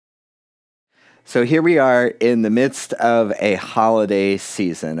So here we are in the midst of a holiday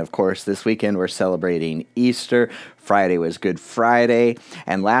season. Of course, this weekend we're celebrating Easter. Friday was Good Friday,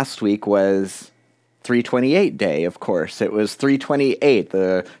 and last week was 328 Day, of course. It was 328,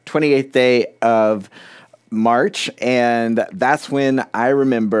 the 28th day of March, and that's when I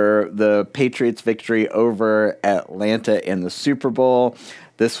remember the Patriots' victory over Atlanta in the Super Bowl.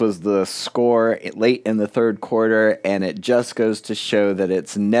 This was the score late in the third quarter, and it just goes to show that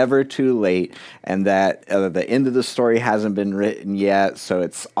it's never too late and that the end of the story hasn't been written yet, so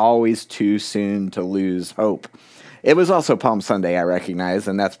it's always too soon to lose hope. It was also Palm Sunday, I recognize,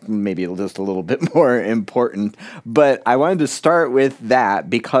 and that's maybe just a little bit more important. But I wanted to start with that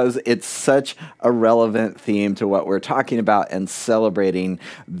because it's such a relevant theme to what we're talking about and celebrating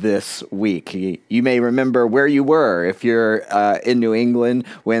this week. You may remember where you were if you're in New England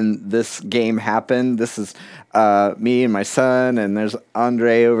when this game happened. This is me and my son, and there's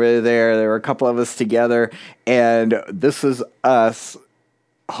Andre over there. There were a couple of us together, and this is us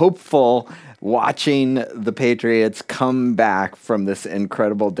hopeful watching the Patriots come back from this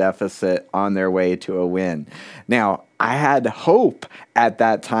incredible deficit on their way to a win. Now, I had hope at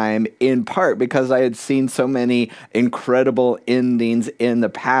that time, in part because I had seen so many incredible endings in the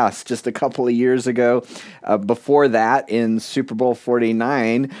past. Just a couple of years ago, before that, in Super Bowl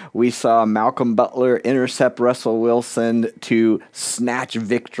 49, we saw Malcolm Butler intercept Russell Wilson to snatch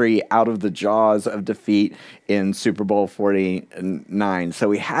victory out of the jaws of defeat in Super Bowl 49. So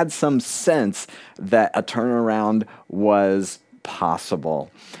we had some sense that a turnaround was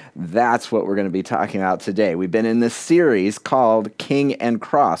possible. That's what we're going to be talking about today. We've been in this series called King and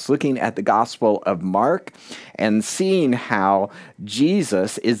Cross, looking at the Gospel of Mark and seeing how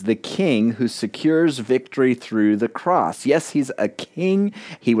Jesus is the king who secures victory through the cross. Yes, he's a king.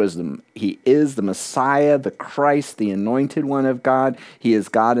 He is the Messiah, the Christ, the anointed one of God. He is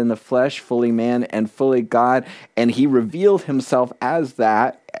God in the flesh, fully man and fully God, and he revealed himself as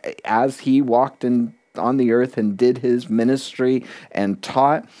that as he walked on the earth and did his ministry and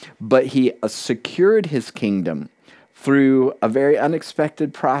taught, but he secured his kingdom through a very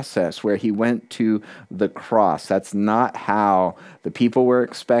unexpected process where he went to the cross. That's not how the people were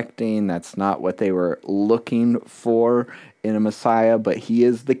expecting. That's not what they were looking for in a Messiah, but he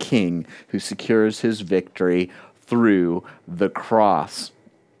is the king who secures his victory through the cross.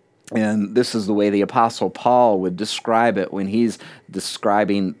 And this is the way the Apostle Paul would describe it when he's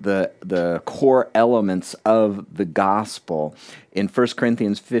describing the core elements of the gospel. In 1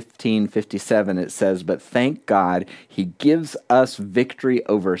 Corinthians 15:57, it says, "But thank God, he gives us victory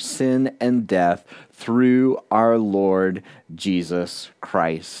over sin and death through our Lord Jesus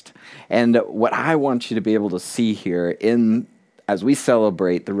Christ." And what I want you to be able to see here as we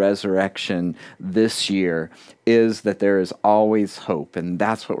celebrate the resurrection this year is that there is always hope. And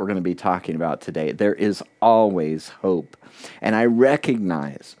that's what we're going to be talking about today. There is always hope. And I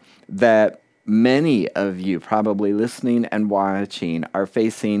recognize that many of you probably listening and watching are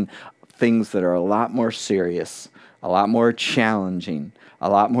facing things that are a lot more serious, a lot more challenging, a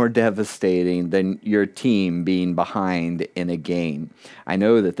lot more devastating than your team being behind in a game. I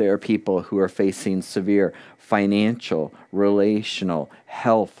know that there are people who are facing severe financial, relational,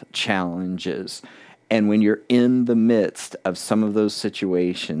 health challenges. And when you're in the midst of some of those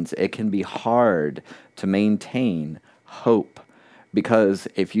situations, it can be hard to maintain hope. Because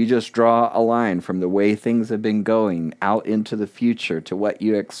if you just draw a line from the way things have been going out into the future to what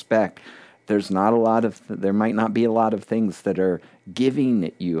you expect, there might not be a lot of things that are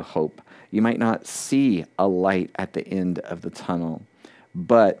giving you hope. You might not see a light at the end of the tunnel.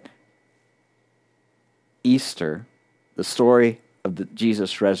 But Easter, the story of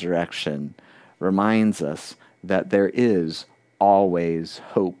Jesus' resurrection, reminds us that there is always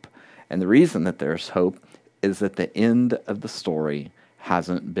hope. And the reason that there's hope is that the end of the story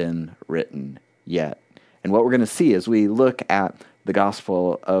hasn't been written yet. And what we're going to see as we look at the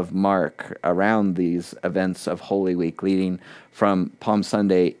Gospel of Mark around these events of Holy Week, leading from Palm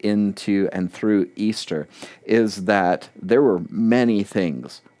Sunday into and through Easter, is that there were many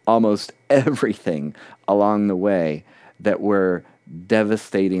things, almost everything along the way, that were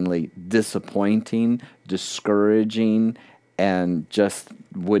devastatingly disappointing, discouraging, and just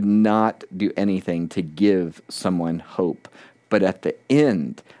would not do anything to give someone hope. But at the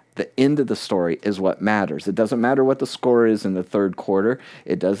end of the story is what matters. It doesn't matter what the score is in the third quarter.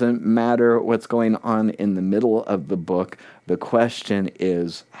 It doesn't matter what's going on in the middle of the book. The question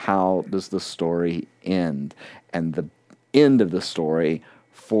is, how does the story end? And the end of the story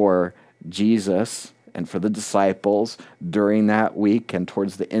for Jesus and for the disciples during that week and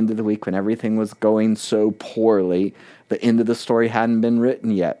towards the end of the week when everything was going so poorly, the end of the story hadn't been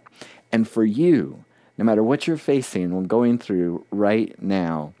written yet. And for you, no matter what you're facing and going through right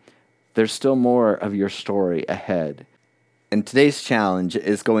now, there's still more of your story ahead. And today's challenge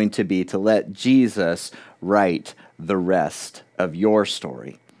is going to be to let Jesus write the rest of your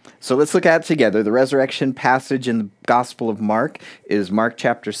story. So let's look at it together. The resurrection passage in the Gospel of Mark is Mark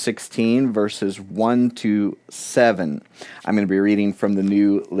chapter 16, verses 1 to 7. I'm going to be reading from the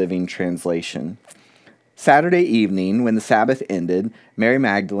New Living Translation. Saturday evening, when the Sabbath ended, Mary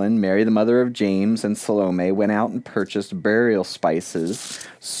Magdalene, Mary the mother of James, and Salome went out and purchased burial spices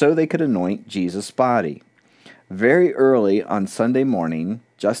so they could anoint Jesus' body. Very early on Sunday morning,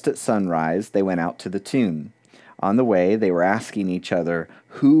 just at sunrise, they went out to the tomb. On the way, they were asking each other,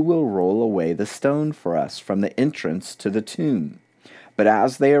 "Who will roll away the stone for us from the entrance to the tomb?" But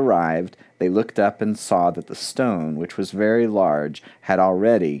as they arrived, they looked up and saw that the stone, which was very large, had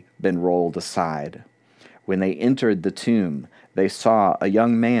already been rolled aside. When they entered the tomb, they saw a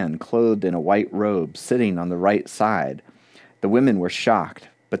young man clothed in a white robe sitting on the right side. The women were shocked,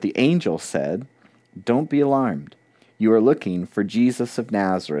 but the angel said, "Don't be alarmed. You are looking for Jesus of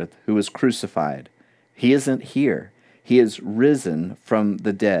Nazareth, who was crucified. He isn't here. He is risen from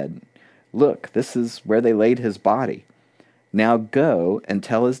the dead. Look, this is where they laid his body. Now go and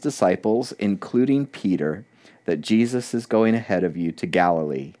tell his disciples, including Peter, that Jesus is going ahead of you to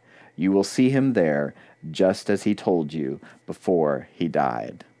Galilee. You will see him there, just as he told you before he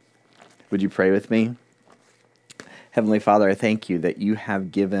died." Would you pray with me? Heavenly Father, I thank you that you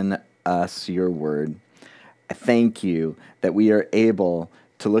have given us your word. I thank you that we are able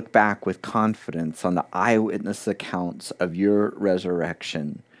to look back with confidence on the eyewitness accounts of your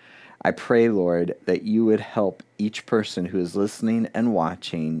resurrection. I pray, Lord, that you would help each person who is listening and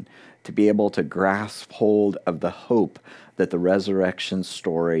watching to be able to grasp hold of the hope that the resurrection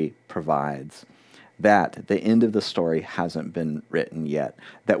story provides. That the end of the story hasn't been written yet,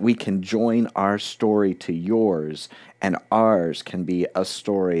 that we can join our story to yours, and ours can be a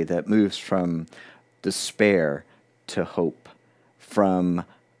story that moves from despair to hope, from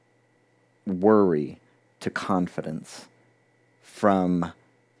worry to confidence, from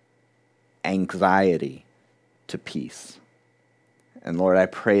anxiety to peace. And Lord, I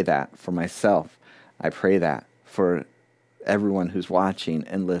pray that for myself. I pray that for everyone who's watching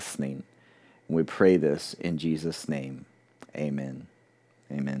and listening. We pray this in Jesus' name. Amen.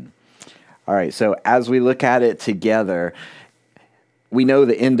 Amen. All right, so as we look at it together, we know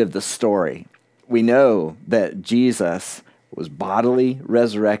the end of the story. We know that Jesus was bodily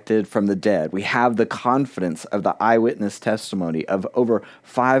resurrected from the dead. We have the confidence of the eyewitness testimony of over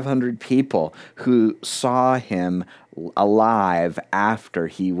 500 people who saw him alive after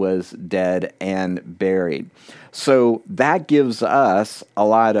he was dead and buried. So that gives us a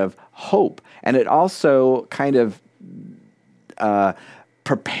lot of hope. And it also kind of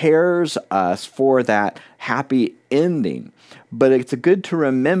prepares us for that happy ending. But it's good to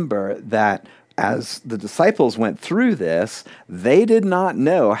remember that as the disciples went through this, they did not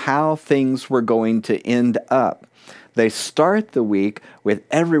know how things were going to end up. They start the week with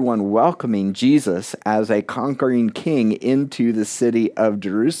everyone welcoming Jesus as a conquering king into the city of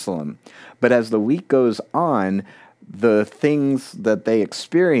Jerusalem. But as the week goes on, the things that they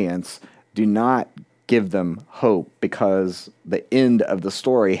experience do not give them hope because the end of the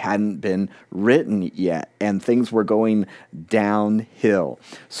story hadn't been written yet and things were going downhill.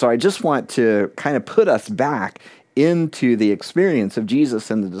 So I just want to kind of put us back into the experience of Jesus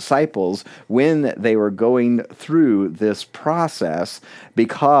and the disciples when they were going through this process,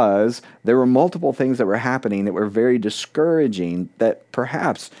 because there were multiple things that were happening that were very discouraging that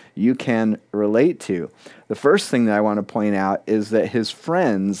perhaps you can relate to. The first thing that I want to point out is that his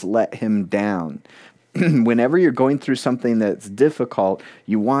friends let him down. Whenever you're going through something that's difficult,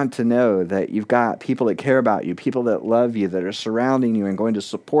 you want to know that you've got people that care about you, people that love you, that are surrounding you and going to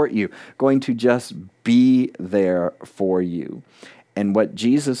support you, going to just be there for you. And what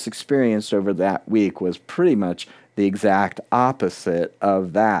Jesus experienced over that week was pretty much the exact opposite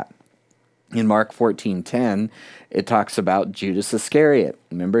of that. In Mark 14:10, it talks about Judas Iscariot.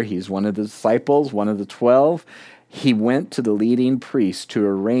 Remember, he's one of the disciples, one of the 12. He went to the leading priest to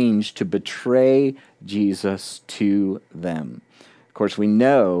arrange to betray Jesus to them. Of course, we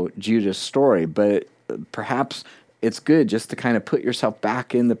know Judas' story, but perhaps it's good just to kind of put yourself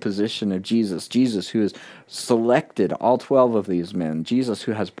back in the position of Jesus. Jesus who has selected all 12 of these men. Jesus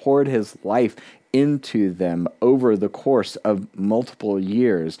who has poured his life into them over the course of multiple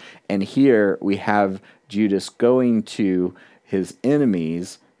years. And here we have Judas going to his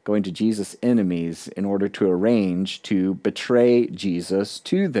enemies, going to Jesus' enemies in order to arrange to betray Jesus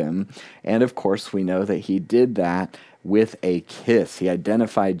to them. And of course, we know that he did that with a kiss. He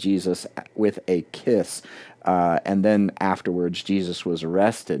identified Jesus with a kiss. And then afterwards, Jesus was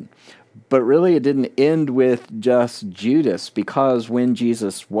arrested. But really, it didn't end with just Judas, because when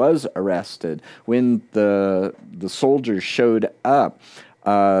Jesus was arrested, when the soldiers showed up,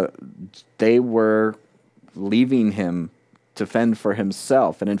 they were leaving him to fend for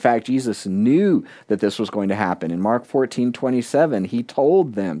himself. And in fact, Jesus knew that this was going to happen. In Mark 14:27, he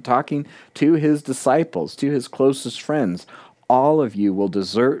told them, talking to his disciples, to his closest friends, all of you will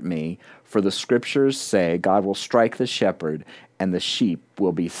desert me, for the scriptures say God will strike the shepherd and the sheep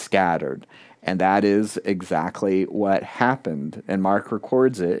will be scattered. And that is exactly what happened. And Mark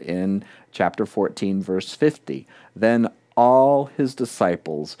records it in chapter 14, verse 50. Then all his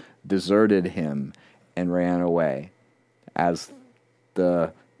disciples deserted him and ran away. As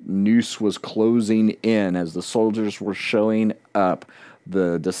the noose was closing in, as the soldiers were showing up,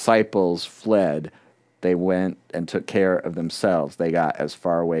 the disciples fled. They went and took care of themselves. They got as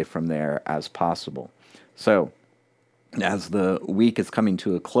far away from there as possible. So, as the week is coming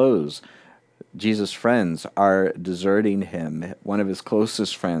to a close, Jesus' friends are deserting him. One of his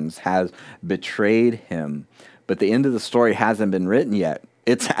closest friends has betrayed him. But the end of the story hasn't been written yet.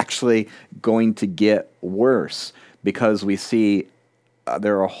 It's actually going to get worse, because we see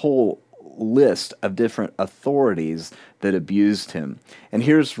there are a whole list of different authorities that abused him. And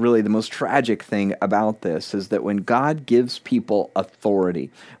here's really the most tragic thing about this, is that when God gives people authority,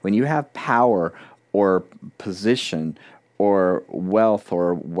 when you have power or position or wealth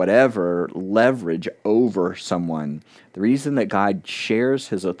or whatever leverage over someone, the reason that God shares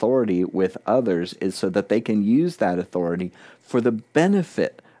his authority with others is so that they can use that authority for the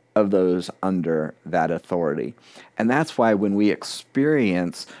benefit of those under that authority. And that's why when we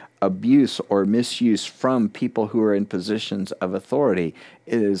experience abuse or misuse from people who are in positions of authority,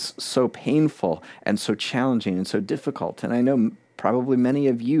 it is so painful and so challenging and so difficult. And I know probably many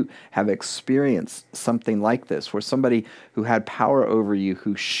of you have experienced something like this, where somebody who had power over you,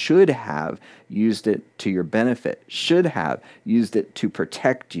 who should have used it to your benefit, should have used it to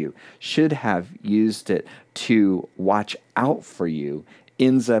protect you, should have used it to watch out for you,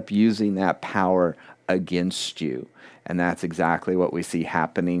 ends up using that power against you. And that's exactly what we see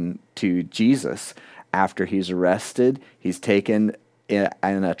happening to Jesus. After he's arrested, he's taken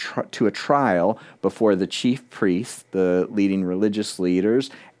to a trial before the chief priests, the leading religious leaders,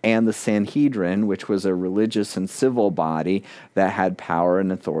 and the Sanhedrin, which was a religious and civil body that had power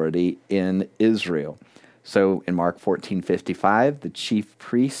and authority in Israel. So in Mark 14:55, the chief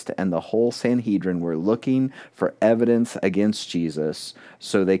priest and the whole Sanhedrin were looking for evidence against Jesus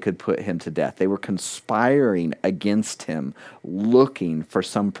so they could put him to death. They were conspiring against him, looking for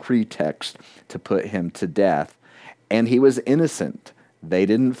some pretext to put him to death. And he was innocent. They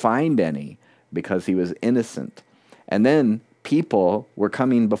didn't find any because he was innocent. And then people were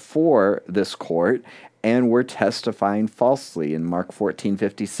coming before this court and were testifying falsely. In Mark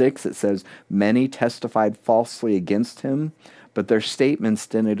 14:56, it says, many testified falsely against him, but their statements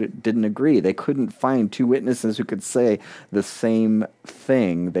didn't agree. They couldn't find two witnesses who could say the same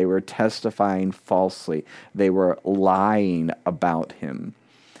thing. They were testifying falsely. They were lying about him.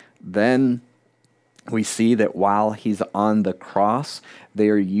 Then we see that while he's on the cross, they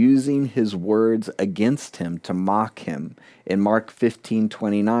are using his words against him to mock him. In Mark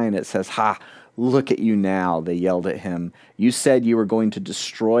 15:29, it says, "Ha! Look at you now," they yelled at him. "You said you were going to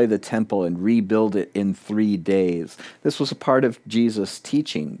destroy the temple and rebuild it in 3 days." This was a part of Jesus'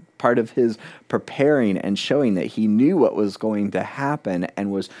 teaching, part of his preparing and showing that he knew what was going to happen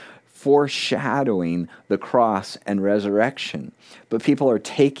and was foreshadowing the cross and resurrection. But people are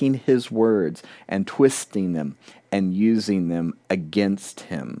taking his words and twisting them and using them against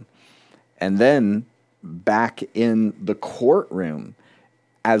him. And then back in the courtroom,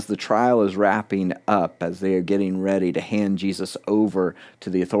 as the trial is wrapping up, as they are getting ready to hand Jesus over to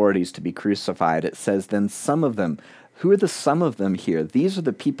the authorities to be crucified, it says, then some of them. Who are the some of them here? These are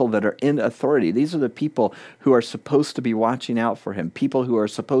the people that are in authority. These are the people who are supposed to be watching out for him, people who are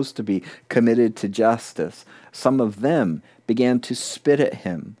supposed to be committed to justice. Some of them began to spit at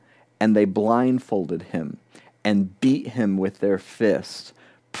him, and they blindfolded him and beat him with their fists.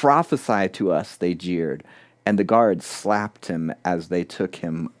 "Prophesy to us," they jeered, and the guards slapped him as they took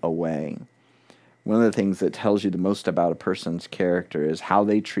him away. One of the things that tells you the most about a person's character is how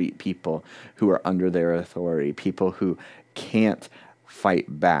they treat people who are under their authority, people who can't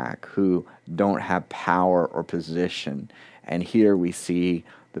fight back, who don't have power or position. And here we see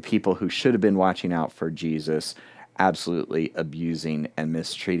the people who should have been watching out for Jesus absolutely abusing and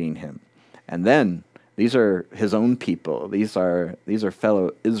mistreating him. And then these are his own people. These are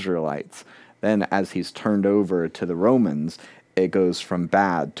fellow Israelites. Then as he's turned over to the Romans, it goes from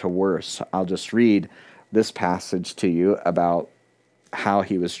bad to worse. I'll just read this passage to you about how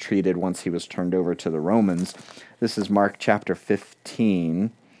he was treated once he was turned over to the Romans. This is Mark chapter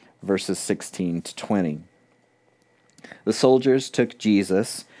 15, verses 16 to 20. The soldiers took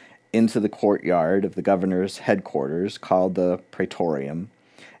Jesus into the courtyard of the governor's headquarters, called the Praetorium,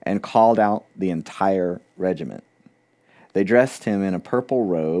 and called out the entire regiment. They dressed him in a purple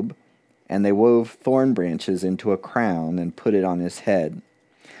robe, and they wove thorn branches into a crown and put it on his head.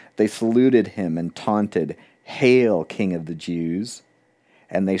 They saluted him and taunted, "Hail, King of the Jews!"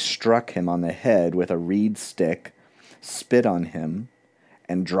 And they struck him on the head with a reed stick, spit on him,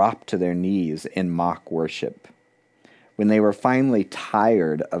 and dropped to their knees in mock worship. When they were finally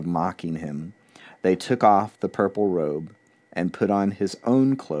tired of mocking him, they took off the purple robe and put on his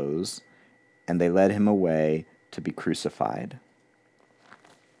own clothes, and they led him away to be crucified.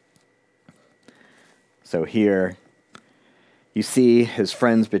 So here you see his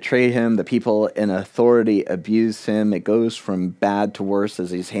friends betray him. The people in authority abuse him. It goes from bad to worse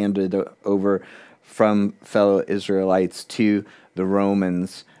as he's handed over from fellow Israelites to the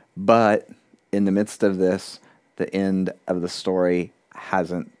Romans. But in the midst of this, the end of the story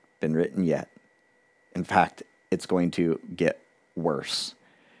hasn't been written yet. In fact, it's going to get worse.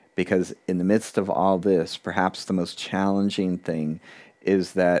 Because in the midst of all this, perhaps the most challenging thing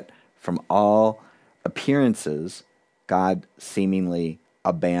is that from all appearances, God seemingly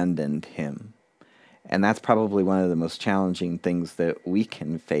abandoned him. And that's probably one of the most challenging things that we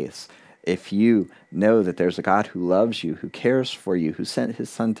can face. If you know that there's a God who loves you, who cares for you, who sent his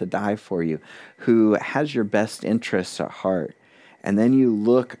son to die for you, who has your best interests at heart, and then you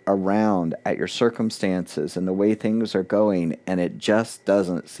look around at your circumstances and the way things are going, and it just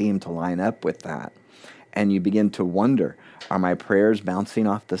doesn't seem to line up with that. And you begin to wonder, are my prayers bouncing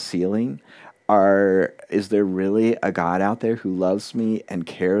off the ceiling? Is there really a God out there who loves me and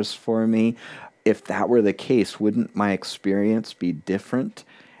cares for me? If that were the case, wouldn't my experience be different?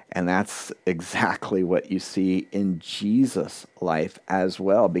 And that's exactly what you see in Jesus' life as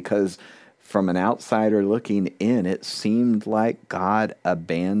well, because from an outsider looking in, it seemed like God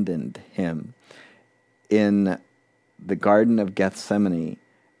abandoned him. In the Garden of Gethsemane,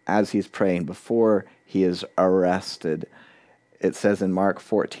 as he's praying, before he is arrested, it says in Mark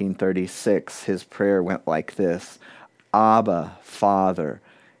 14:36, his prayer went like this: Abba, Father.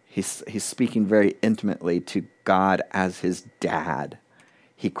 He's speaking very intimately to God as his dad.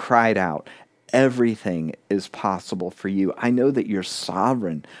 He cried out, everything is possible for you. I know that you're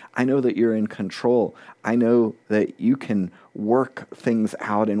sovereign. I know that you're in control. I know that you can work things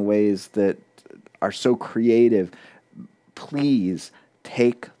out in ways that are so creative. Please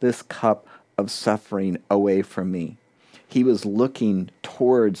take this cup of suffering away from me. He was looking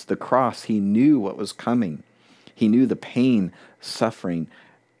towards the cross. He knew what was coming. He knew the pain, suffering,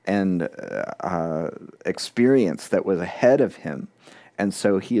 and experience that was ahead of him. And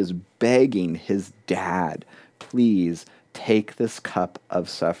so he is begging his dad, please take this cup of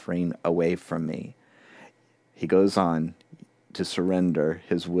suffering away from me. He goes on to surrender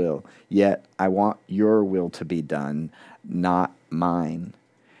his will. Yet I want your will to be done, not mine.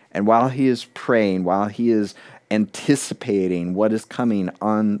 And while he is praying, while he is anticipating what is coming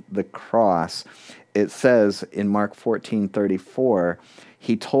on the cross, it says in Mark 14:34,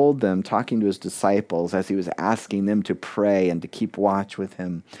 he told them, talking to his disciples as he was asking them to pray and to keep watch with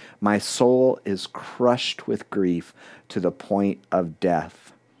him, my soul is crushed with grief to the point of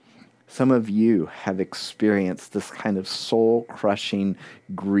death. Some of you have experienced this kind of soul-crushing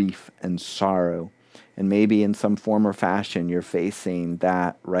grief and sorrow. And maybe in some form or fashion you're facing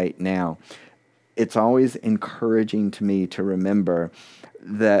that right now. It's always encouraging to me to remember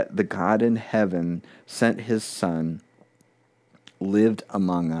that the God in heaven sent his Son, lived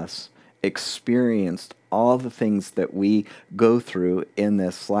among us, experienced all the things that we go through in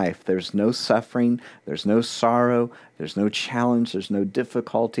this life. There's no suffering, there's no sorrow, there's no challenge, there's no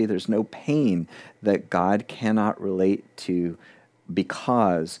difficulty, there's no pain that God cannot relate to,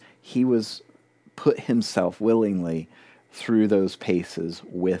 because he was put himself willingly through those paces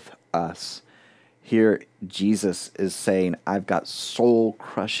with us. Here, Jesus is saying, I've got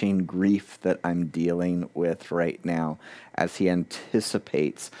soul-crushing grief that I'm dealing with right now, as he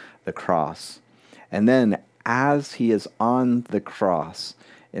anticipates the cross. And then, as he is on the cross,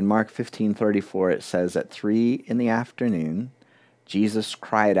 in Mark 15:34, it says, at 3 p.m, Jesus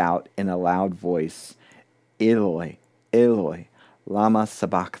cried out in a loud voice, Eloi, Eloi, lama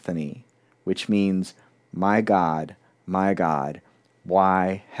sabachthani, which means, my God,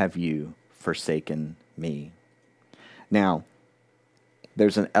 why have you forsaken me? Now,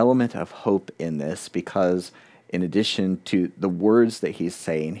 there's an element of hope in this because in addition to the words that he's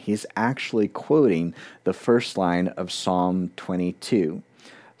saying, he's actually quoting the first line of Psalm 22.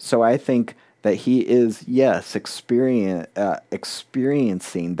 So I think that he is, yes, experiencing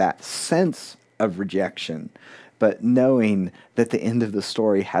that sense of rejection, but knowing that the end of the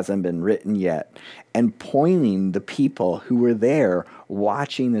story hasn't been written yet, and pointing the people who were there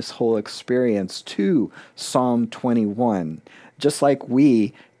watching this whole experience to Psalm 21. Just like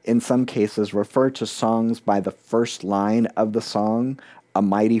we, in some cases, refer to songs by the first line of the song. A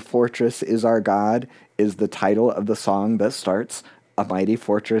Mighty Fortress is Our God is the title of the song that starts, A Mighty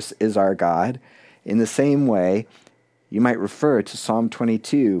Fortress is Our God. In the same way, you might refer to Psalm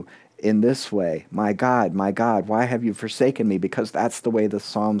 22 in this way, my God, why have you forsaken me? Because that's the way the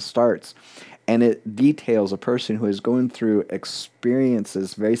psalm starts. And it details a person who is going through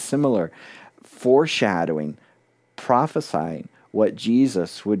experiences very similar, foreshadowing, prophesying what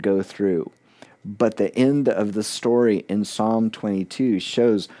Jesus would go through. But the end of the story in Psalm 22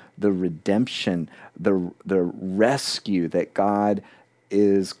 shows the redemption, the rescue that God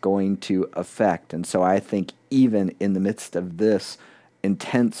is going to effect. And so I think even in the midst of this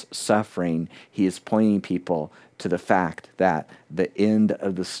intense suffering, he is pointing people to the fact that the end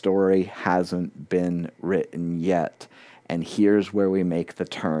of the story hasn't been written yet. And here's where we make the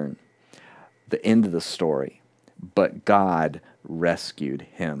turn. The end of the story, but God rescued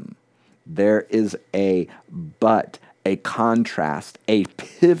him. There is a contrast, a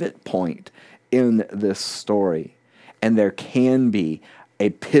pivot point in this story. And there can be a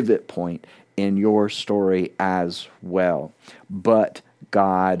pivot point in your story as well. But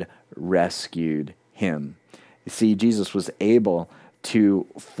God rescued him. You see, Jesus was able to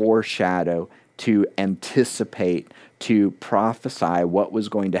foreshadow, to anticipate, to prophesy what was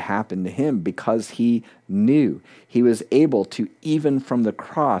going to happen to him because he knew. He was able to, even from the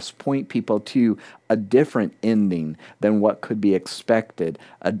cross, point people to a different ending than what could be expected,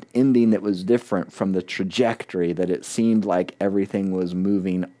 an ending that was different from the trajectory that it seemed like everything was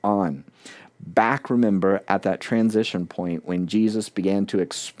moving on. Back, remember, at that transition point when Jesus began to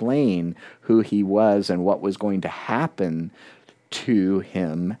explain who he was and what was going to happen to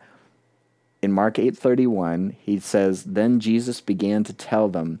him. In Mark 8:31, he says, "Then Jesus began to tell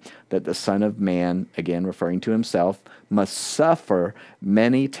them that the Son of Man," again referring to himself, "must suffer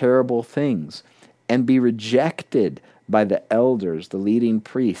many terrible things and be rejected by the elders, the leading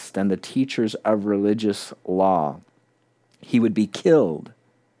priests, and the teachers of religious law. He would be killed."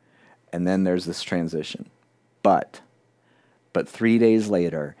 And then there's this transition. But 3 days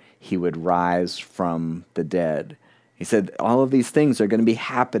later, he would rise from the dead. He said, all of these things are going to be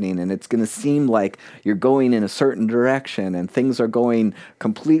happening, and it's going to seem like you're going in a certain direction, and things are going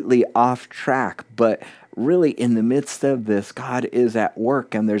completely off track. But really, in the midst of this, God is at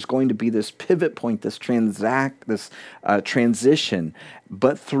work, and there's going to be this pivot point, this transition.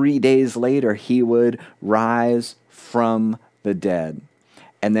 But 3 days later, he would rise from the dead.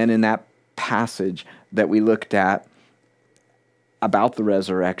 And then in that passage that we looked at about the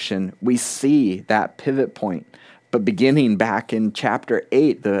resurrection, we see that pivot point. But beginning back in chapter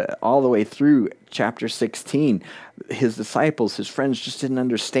 8, all the way through chapter 16, his disciples, his friends just didn't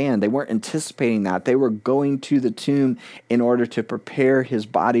understand. They weren't anticipating that. They were going to the tomb in order to prepare his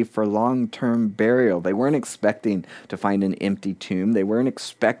body for long-term burial. They weren't expecting to find an empty tomb. They weren't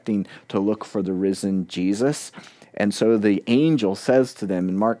expecting to look for the risen Jesus. And so the angel says to them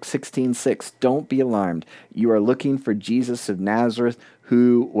in Mark 16:6, "Don't be alarmed. You are looking for Jesus of Nazareth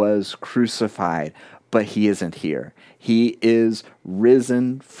who was crucified. But he isn't here. He is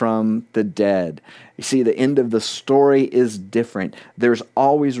risen from the dead." You see, the end of the story is different. There's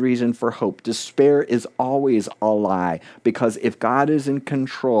always reason for hope. Despair is always a lie, because if God is in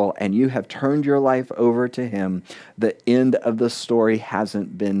control and you have turned your life over to him, the end of the story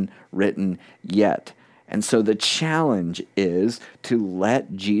hasn't been written yet. And so the challenge is to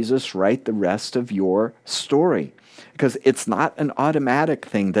let Jesus write the rest of your story. Because it's not an automatic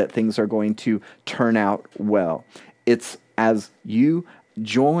thing that things are going to turn out well. It's as you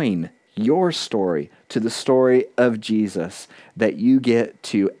join your story to the story of Jesus that you get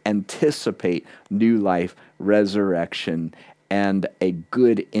to anticipate new life, resurrection, and a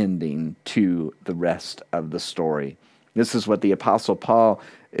good ending to the rest of the story. This is what the Apostle Paul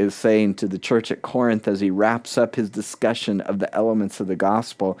is saying to the church at Corinth as he wraps up his discussion of the elements of the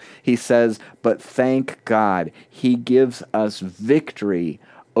gospel. He says, "But thank God, he gives us victory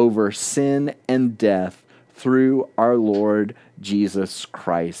over sin and death through our Lord Jesus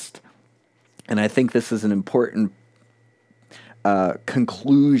Christ." And I think this is an important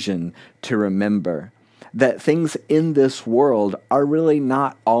conclusion to remember, that things in this world are really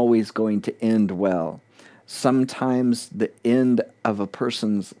not always going to end well. Sometimes the end of a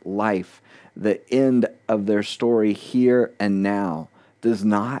person's life, the end of their story here and now, does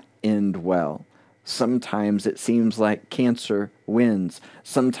not end well. Sometimes it seems like cancer wins.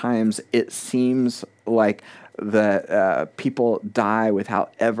 Sometimes it seems like the people die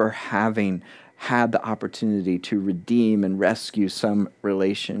without ever having had the opportunity to redeem and rescue some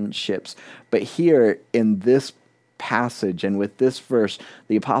relationships. But here in this passage and with this verse,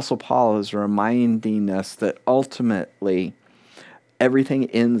 the Apostle Paul is reminding us that ultimately everything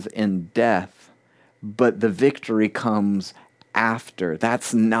ends in death, but the victory comes after.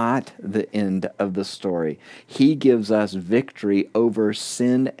 That's not the end of the story. He gives us victory over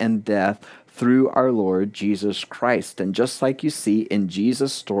sin and death through our Lord Jesus Christ. And just like you see in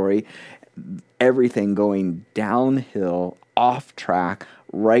Jesus' story, everything going downhill, off track,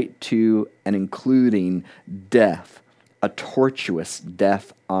 right to and including death, a tortuous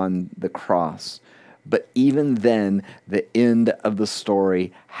death on the cross. But even then, the end of the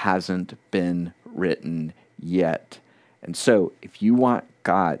story hasn't been written yet. And so, if you want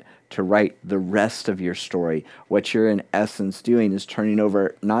God to write the rest of your story, what you're in essence doing is turning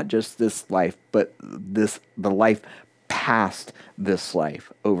over not just this life, but the life past this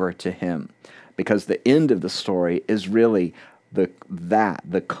life over to Him. Because the end of the story is really the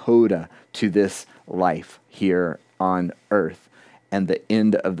coda to this life here on earth. And the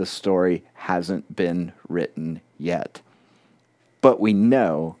end of the story hasn't been written yet. But we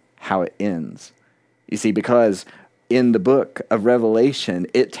know how it ends. You see, because in the book of Revelation,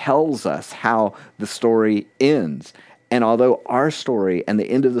 it tells us how the story ends. And although our story and the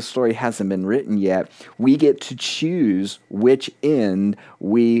end of the story hasn't been written yet, we get to choose which end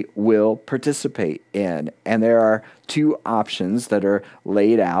we will participate in. And there are two options that are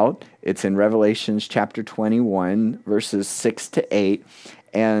laid out. It's in Revelations chapter 21, verses 6 to 8.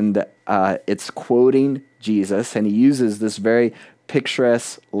 And it's quoting Jesus, and he uses this very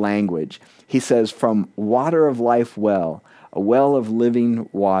picturesque language. He says, "From water of life well, a well of living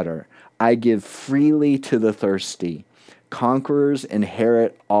water, I give freely to the thirsty. Conquerors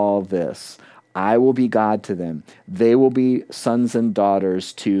inherit all this. I will be God to them. They will be sons and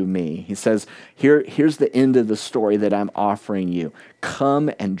daughters to me." He says, here's the end of the story that I'm offering you. Come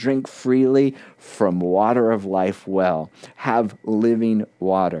and drink freely from water of life well. Have living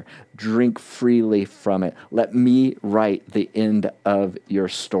water. Drink freely from it. Let me write the end of your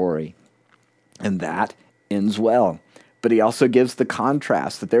story. And that ends well. But he also gives the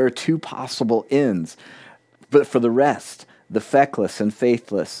contrast that there are two possible ends. But for the rest, the feckless and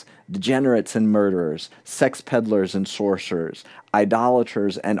faithless, degenerates and murderers, sex peddlers and sorcerers,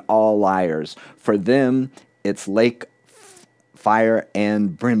 idolaters and all liars, for them it's lake, fire,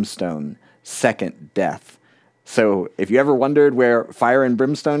 and brimstone, second death. So if you ever wondered where fire and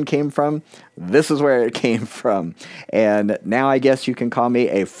brimstone came from, this is where it came from. And now I guess you can call me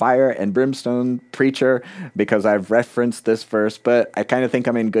a fire and brimstone preacher because I've referenced this verse, but I kind of think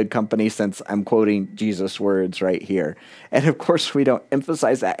I'm in good company since I'm quoting Jesus' words right here. And of course, we don't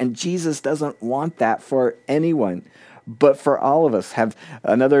emphasize that. And Jesus doesn't want that for anyone, but for all of us. Have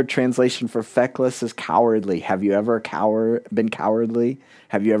another translation for feckless is cowardly. Have you ever been cowardly?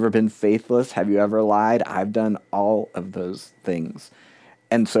 Have you ever been faithless? Have you ever lied? I've done all of those things.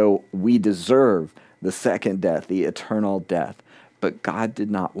 And so we deserve the second death, the eternal death. But God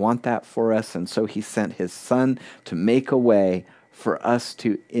did not want that for us, and so he sent his Son to make a way for us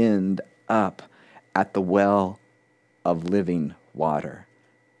to end up at the well of living water.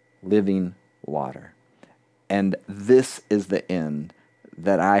 Living water. And this is the end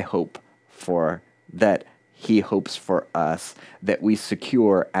that I hope for, that he hopes for us, that we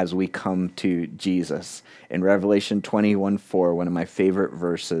secure as we come to Jesus. In Revelation 21:4, one of my favorite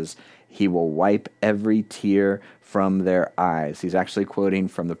verses, he will wipe every tear from their eyes. He's actually quoting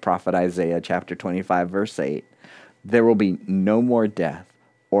from the prophet Isaiah chapter 25, verse 8. There will be no more death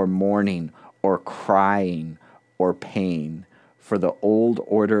or mourning or crying or pain, for the old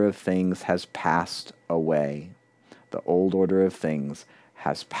order of things has passed away. The old order of things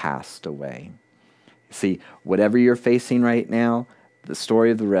has passed away. See, whatever you're facing right now, the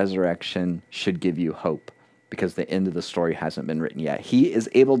story of the resurrection should give you hope because the end of the story hasn't been written yet. He is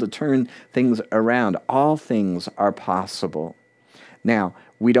able to turn things around. All things are possible. Now,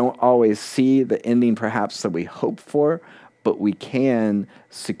 we don't always see the ending perhaps that we hope for, but we can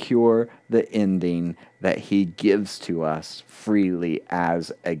secure the ending that he gives to us freely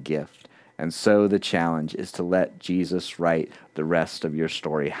as a gift. And so the challenge is to let Jesus write the rest of your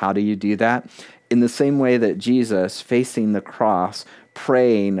story. How do you do that? In the same way that Jesus, facing the cross,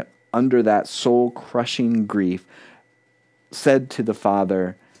 praying under that soul-crushing grief, said to the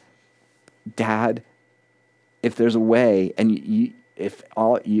Father, Dad, if there's a way, and you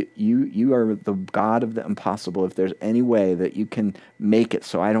are the God of the impossible, if there's any way that you can make it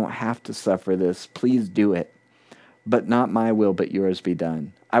so I don't have to suffer this, please do it. But not my will, but yours be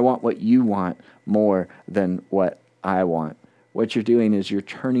done. I want what you want more than what I want. What you're doing is you're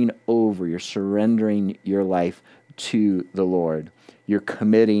turning over, you're surrendering your life to the Lord. You're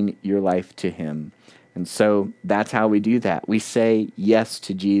committing your life to Him. And so that's how we do that. We say yes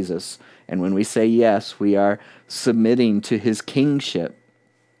to Jesus. And when we say yes, we are submitting to His kingship.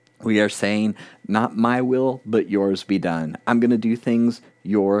 We are saying, not my will, but yours be done. I'm going to do things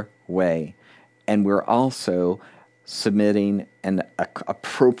your way. And we're also submitting and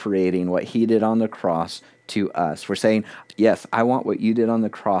appropriating what He did on the cross to us. We're saying, yes, I want what you did on the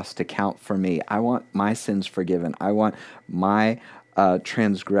cross to count for me. I want my sins forgiven. I want my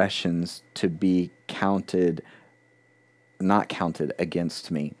transgressions to be not counted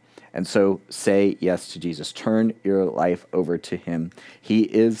against me. And so say yes to Jesus. Turn your life over to Him. He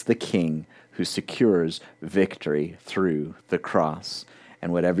is the King who secures victory through the cross.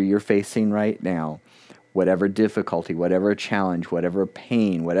 And whatever you're facing right now, whatever difficulty, whatever challenge, whatever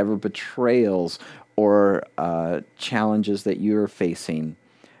pain, whatever betrayals or challenges that you're facing,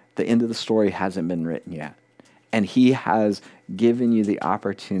 the end of the story hasn't been written yet. And He has given you the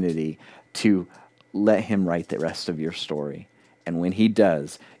opportunity to let Him write the rest of your story. And when He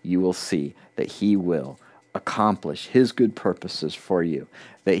does, you will see that He will accomplish His good purposes for you,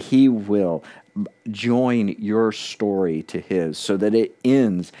 that He will join your story to His so that it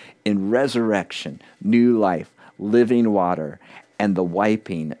ends in resurrection, new life, living water, and the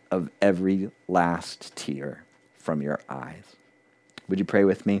wiping of every last tear from your eyes. Would you pray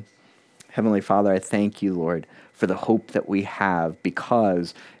with me? Heavenly Father, I thank you, Lord, for the hope that we have,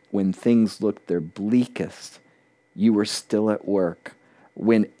 because when things look their bleakest, you were still at work.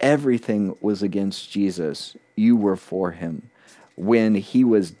 When everything was against Jesus, you were for Him. When He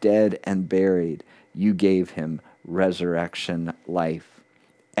was dead and buried, you gave Him resurrection life,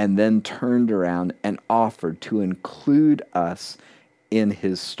 and then turned around and offered to include us in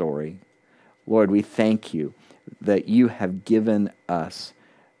His story. Lord, we thank you that you have given us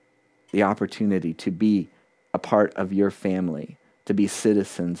the opportunity to be a part of your family, to be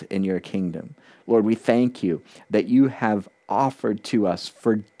citizens in your kingdom. Lord, we thank you that you have offered to us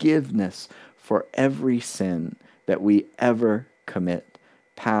forgiveness for every sin that we ever commit,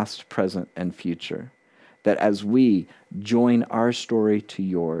 past, present, and future. That as we join our story to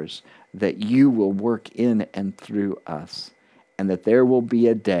yours, that you will work in and through us, and that there will be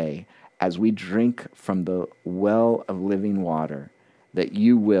a day as we drink from the well of living water, that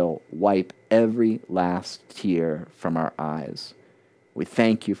you will wipe every last tear from our eyes. We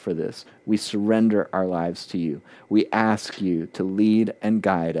thank you for this. We surrender our lives to you. We ask you to lead and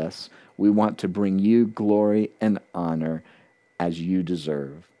guide us. We want to bring you glory and honor as you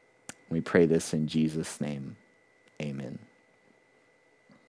deserve. We pray this in Jesus' name. Amen.